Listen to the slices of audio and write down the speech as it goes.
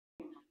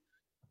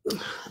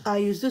I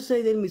used to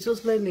say that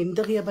Mrs. Plain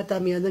Interracial, but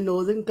I'm in the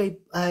Northern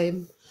Cape.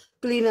 I'm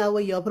clean our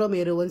year from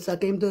here once I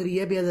came to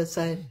Ria the other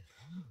side.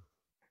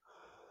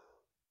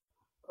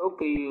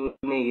 Okay, you're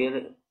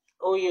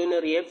in a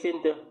rehab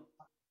center.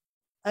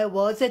 I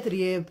was at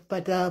rehab,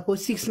 but for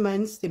 6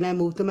 months, then I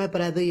moved to my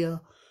brother here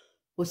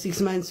for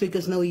 6 months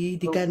because now he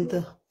can't.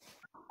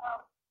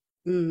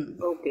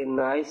 Okay,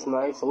 nice.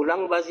 Hoe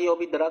lang was je op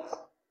die drugs?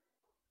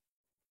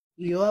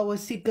 I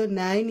was sick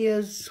 9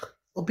 years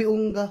op die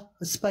unga,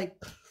 a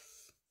spike.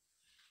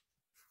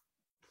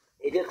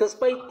 Het je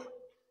gespijt?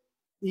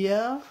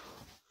 Ja,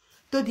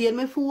 tot hier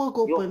mijn voer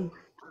open.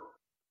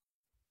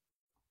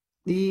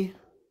 Die,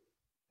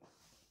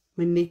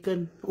 mijn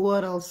nekken,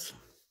 overal.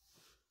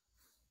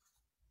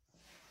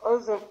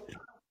 Also,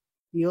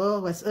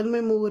 Ja, was in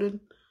mijn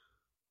moeren.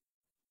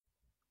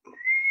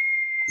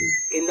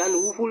 en dan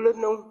hoe voel het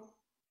nou?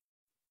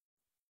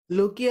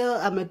 Look here,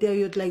 I'm gonna tell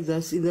you it like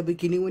this. In the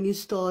beginning, when you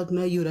start,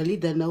 now you really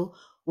don't know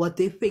what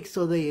the effects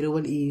of the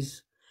heroin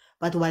is.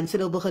 But once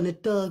you begin to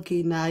talk,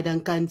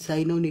 dan can't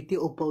say no niet die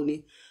ophou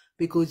nie.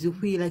 Because you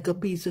feel like a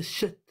piece of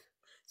shit.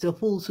 So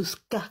voel soos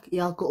kak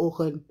elke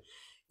oggend.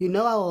 You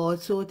know how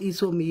hard so it is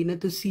for me not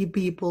to see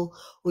people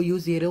who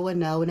use heroin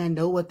now, and I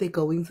know what they're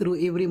going through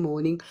every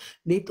morning.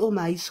 Net om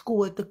my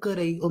skoor te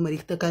kry om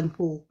reg te kan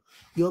voel.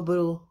 Yo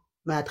bro,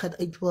 maar het gaat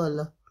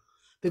uitvallen.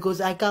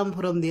 Because I come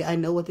from there, I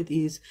know what it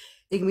is.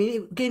 Ik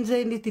meen, ken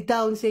jy in die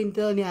town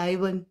center in die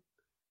Haven?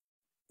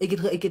 Ek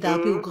het daar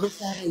op die hoek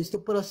gestaan, I used to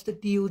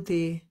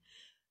prostitute.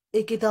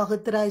 Ek het al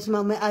getry,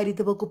 maar my ID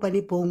te koop aan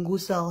die bongo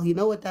sal. You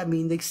know what I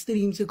mean? The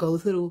extremes you go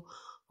through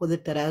for the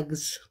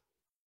drugs.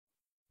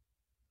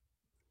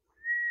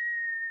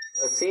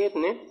 Say it,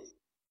 ne?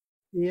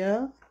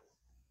 Yeah.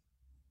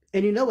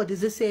 And you know what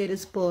is the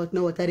saddest part?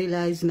 Now what I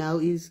realize now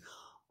is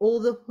all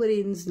the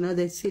friends now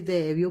that say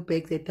they have your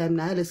back that time,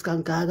 now let's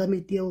kan kaga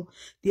met jou.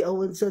 Die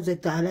ouens so ze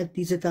tala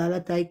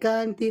tai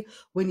kanti.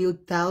 When you're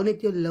down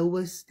at your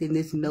lowest, then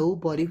there's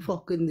nobody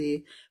fucking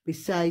there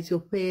besides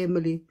your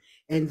family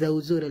and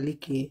those who really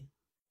care.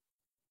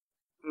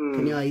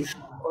 Can you eyes?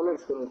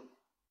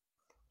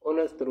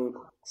 Honest truth.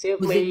 Sê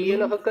my jy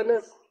nog 'n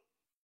kinders?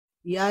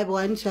 Yeah, I have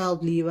one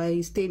child, Levi.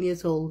 He's 10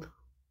 years old.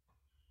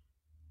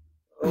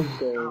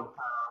 Okay.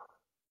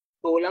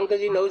 Hoe lang is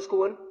jy nou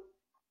skoon?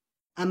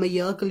 I'm a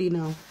year clean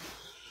now.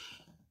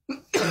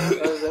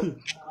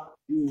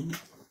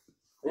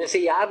 Dis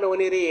 'n jaar nou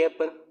wanneer jy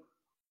happen.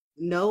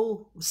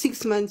 No,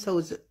 6 months I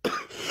was.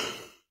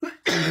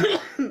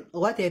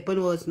 What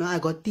happened was, no, I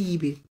got TB.